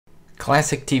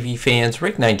Classic TV fans,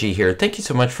 Rick Nineg here. Thank you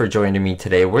so much for joining me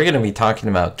today. We're going to be talking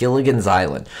about Gilligan's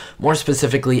Island, more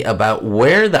specifically about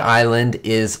where the island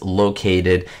is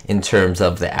located in terms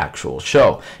of the actual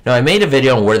show. Now, I made a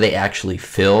video on where they actually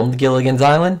filmed Gilligan's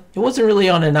Island. It wasn't really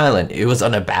on an island. It was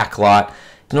on a backlot,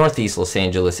 northeast Los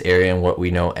Angeles area in what we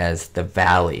know as the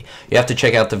Valley. You have to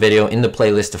check out the video in the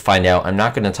playlist to find out. I'm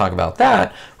not going to talk about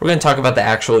that. We're going to talk about the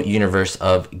actual universe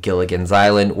of Gilligan's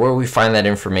Island, where we find that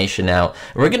information out.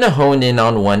 And we're going to hone in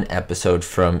on one episode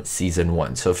from season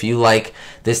 1. So if you like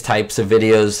this types of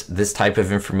videos, this type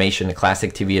of information,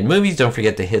 classic TV and movies, don't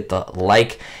forget to hit the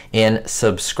like and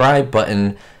subscribe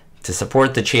button to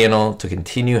support the channel, to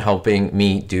continue helping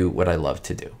me do what I love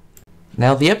to do.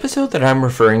 Now, the episode that I'm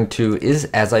referring to is,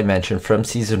 as I mentioned, from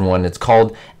season 1. It's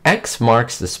called X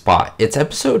Marks the Spot. It's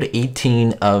episode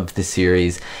 18 of the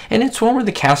series, and it's one where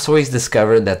the castaways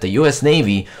discover that the U.S.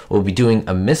 Navy will be doing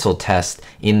a missile test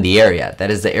in the area. That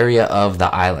is the area of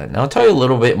the island. Now, I'll tell you a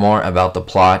little bit more about the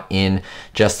plot in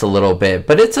just a little bit,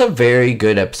 but it's a very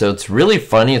good episode. It's really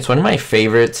funny. It's one of my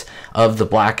favorites of the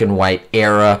black and white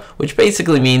era, which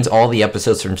basically means all the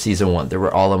episodes from season 1, they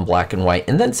were all in black and white,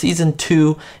 and then season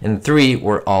 2 and 3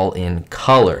 were all in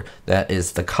color. That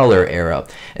is the color era.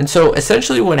 And so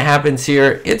essentially what happens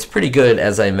here, it's pretty good.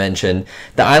 As I mentioned,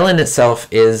 the island itself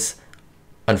is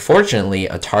unfortunately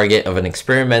a target of an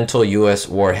experimental US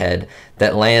warhead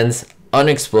that lands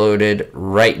unexploded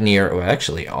right near, or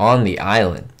actually on the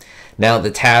island. Now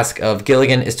the task of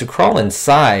Gilligan is to crawl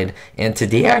inside and to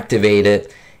deactivate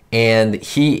it, and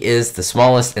he is the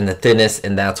smallest and the thinnest,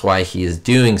 and that's why he is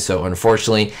doing so.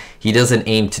 Unfortunately, he doesn't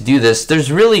aim to do this. There's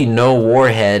really no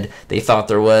warhead. They thought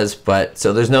there was, but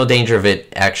so there's no danger of it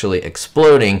actually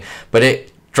exploding, but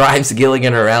it drives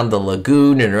Gilligan around the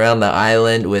lagoon and around the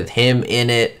island with him in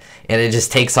it, and it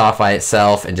just takes off by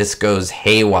itself and just goes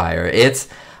haywire. It's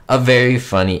a very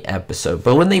funny episode.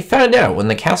 But when they found out, when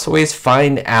the castaways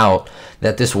find out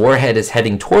that this warhead is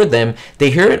heading toward them, they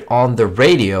hear it on the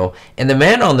radio, and the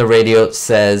man on the radio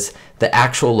says the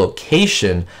actual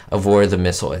location of where the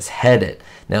missile is headed.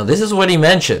 Now, this is what he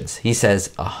mentions. He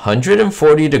says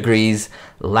 140 degrees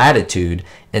latitude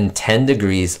and 10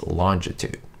 degrees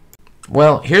longitude.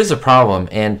 Well, here's the problem,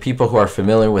 and people who are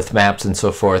familiar with maps and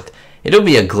so forth, it'll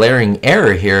be a glaring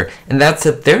error here, and that's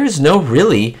that there is no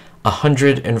really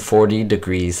 140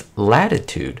 degrees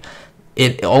latitude.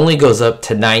 It only goes up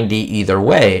to 90 either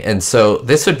way, and so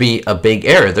this would be a big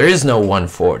error. There is no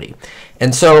 140.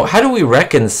 And so how do we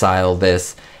reconcile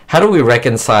this? How do we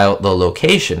reconcile the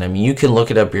location? I mean, you can look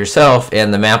it up yourself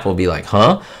and the map will be like,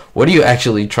 huh? What are you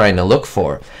actually trying to look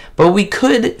for? But we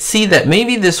could see that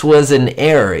maybe this was an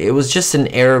error. It was just an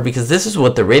error because this is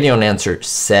what the radio announcer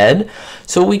said.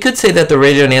 So we could say that the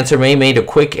radio announcer may have made a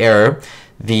quick error.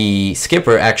 The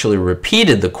skipper actually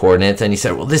repeated the coordinates and he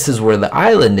said, well, this is where the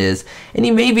island is, and he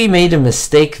maybe made a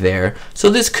mistake there. So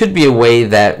this could be a way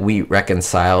that we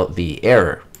reconcile the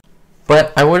error.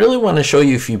 But I really want to show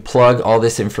you, if you plug all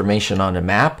this information on a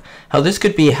map, how this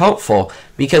could be helpful,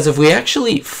 because if we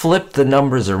actually flip the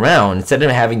numbers around, instead of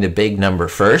having the big number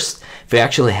first, if we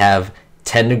actually have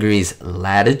 10 degrees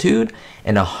latitude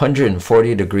and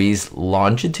 140 degrees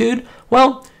longitude,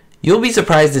 well, you'll be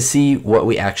surprised to see what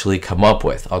we actually come up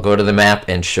with. I'll go to the map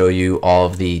and show you all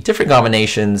of the different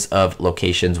combinations of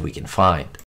locations we can find.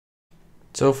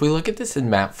 So if we look at this in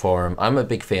map form, I'm a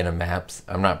big fan of maps.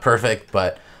 I'm not perfect,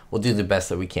 but we'll do the best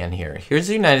that we can here. Here's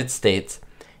the United States,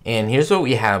 and here's what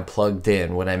we have plugged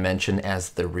in, what I mentioned as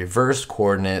the reverse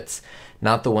coordinates,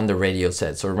 not the one the radio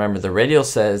said. So remember, the radio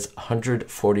says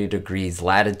 140 degrees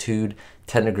latitude,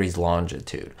 10 degrees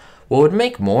longitude. What would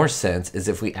make more sense is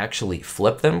if we actually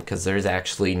flip them, because there's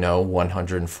actually no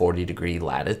 140 degree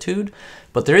latitude,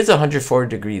 but there is 140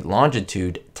 degree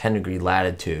longitude, 10 degree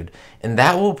latitude, and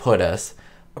that will put us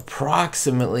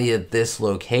approximately at this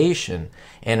location,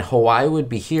 and Hawaii would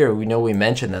be here. We know we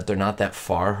mentioned that they're not that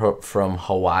far from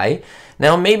Hawaii.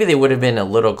 Now maybe they would have been a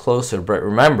little closer, but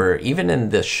remember, even in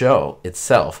the show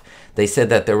itself, they said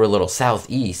that they were a little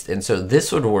southeast, and so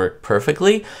this would work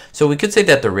perfectly. So we could say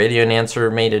that the radio announcer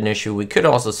made an issue. We could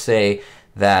also say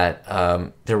that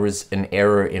there was an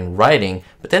error in writing,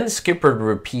 but then the skipper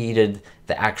repeated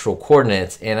the actual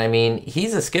coordinates, and I mean,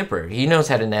 he's a skipper. He knows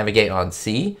how to navigate on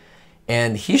sea,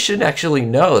 and he should actually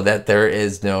know that there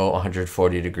is no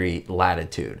 140 degree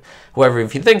latitude. However,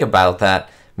 if you think about that,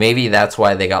 maybe that's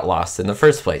why they got lost in the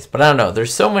first place. But I don't know.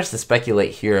 There's so much to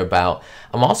speculate here about.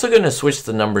 I'm also going to switch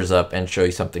the numbers up and show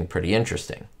you something pretty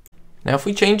interesting. Now, if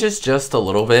we change this just a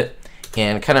little bit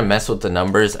and kind of mess with the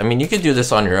numbers, I mean, you could do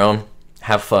this on your own.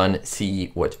 Have fun. See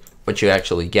what you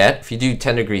actually get. If you do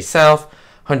 10 degrees south,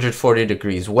 140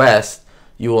 degrees west,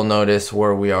 you will notice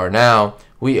where we are now,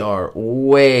 we are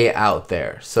way out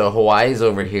there. So Hawaii is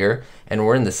over here, and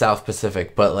we're in the South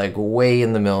Pacific, but like way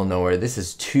in the middle of nowhere. This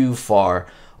is too far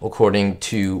according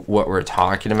to what we're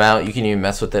talking about. You can even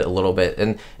mess with it a little bit,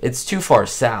 and it's too far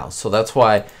south. So that's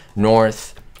why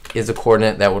north is a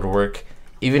coordinate that would work.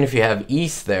 Even if you have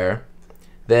east there,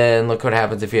 then look what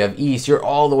happens if you have east. You're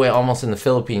all the way almost in the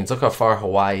Philippines. Look how far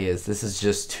Hawaii is. This is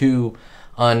just too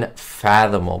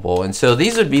unfathomable. And so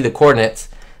these would be the coordinates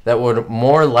that would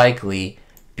more likely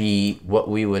be what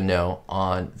we would know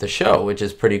on the show, which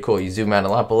is pretty cool. You zoom out a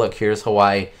lot, but look, here's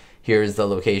Hawaii. Here's the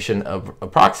location of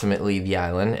approximately the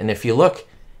island. And if you look,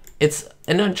 it's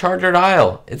an uncharted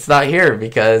isle. It's not here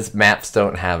because maps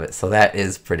don't have it. So that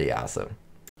is pretty awesome.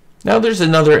 Now there's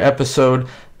another episode,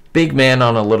 Big Man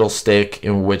on a Little Stick,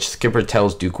 in which Skipper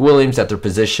tells Duke Williams that their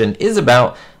position is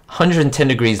about 110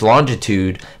 degrees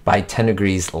longitude by 10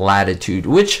 degrees latitude,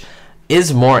 which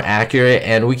is more accurate,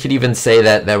 and we could even say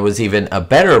that that was even a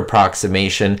better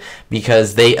approximation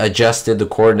because they adjusted the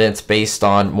coordinates based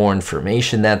on more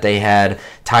information that they had,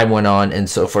 time went on, and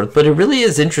so forth. But it really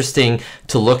is interesting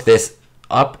to look this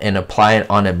up and apply it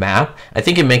on a map. I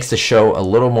think it makes the show a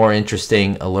little more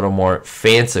interesting, a little more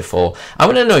fanciful. I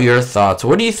want to know your thoughts.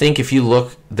 What do you think if you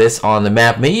look this on the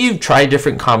map? Maybe you try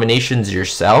different combinations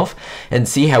yourself and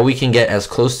see how we can get as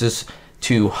close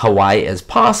to Hawaii as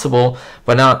possible,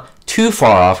 but not too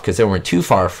far off, because then we're too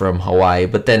far from Hawaii,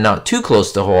 but then not too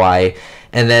close to Hawaii,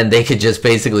 and then they could just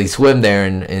basically swim there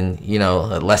in you know,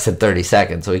 less than 30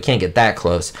 seconds, so we can't get that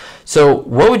close. So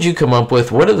what would you come up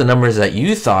with? What are the numbers that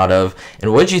you thought of,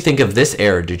 and what did you think of this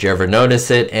error? Did you ever notice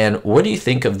it? And what do you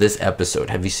think of this episode?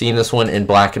 Have you seen this one in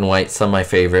black and white? Some of my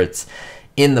favorites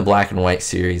in the black and white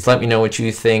series. Let me know what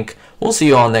you think. We'll see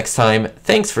you all next time.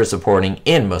 Thanks for supporting,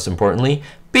 and most importantly,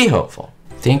 be hopeful.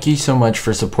 Thank you so much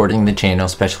for supporting the channel,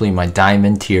 especially my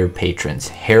Diamond tier patrons: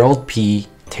 Harold P,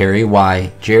 Terry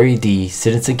Y, Jerry D,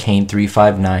 Citizen Kane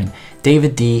 359,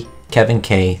 David D, Kevin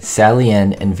K, Sally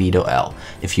N, and Vito L.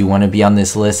 If you want to be on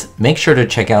this list, make sure to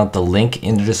check out the link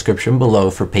in the description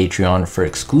below for Patreon for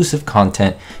exclusive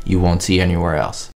content you won't see anywhere else.